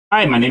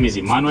Hi, my name is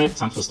Emmanuel.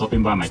 Thanks for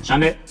stopping by my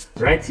channel.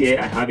 Right here,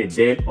 I have a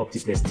Dell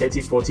OptiPlex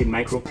 3040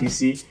 micro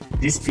PC.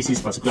 This PC is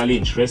particularly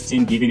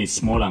interesting given its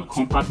small and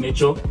compact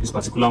nature. This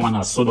particular one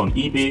has sold on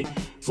eBay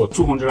for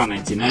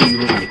 299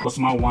 euros and the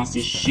customer wants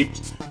it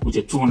shipped with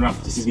a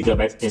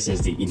 256GB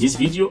SSD. In this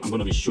video, I'm going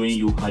to be showing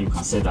you how you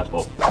can set that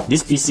up.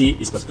 This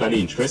PC is particularly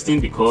interesting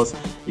because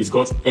it's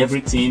got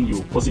everything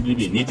you possibly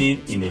be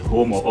needing in a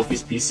home or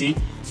office PC.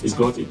 It's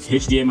got a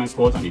HDMI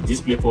port and a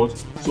display port.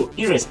 So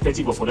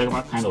irrespective of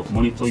whatever kind of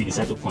monitor you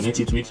decide to connect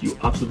it with, you're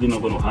absolutely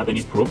not going to have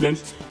any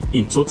problems.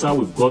 In total,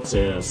 we've got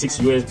 6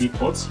 USB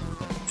ports,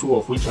 2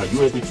 of which are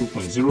USB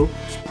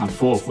 2.0 and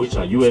 4 of which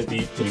are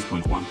USB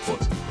 3.1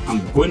 ports.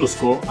 I'm going to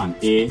score an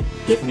A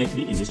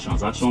definitely in this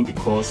transaction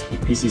because the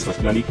PC is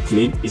particularly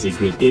clean. It's a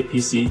grade A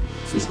PC.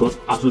 It's got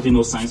absolutely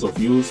no signs of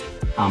use.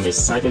 I'm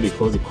excited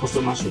because the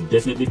customer should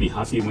definitely be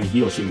happy when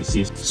he or she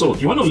receives. So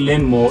if you want to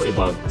learn more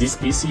about this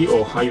PC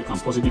or how you can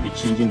possibly be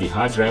changing the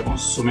hard drive on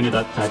so many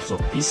other types of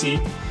PC,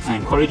 I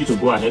encourage you to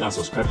go ahead and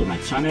subscribe to my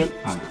channel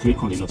and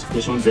click on the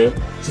notification bell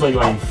so that you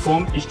are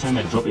informed each time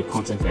I drop a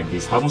content like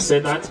this. Having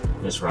said that,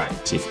 let's ride.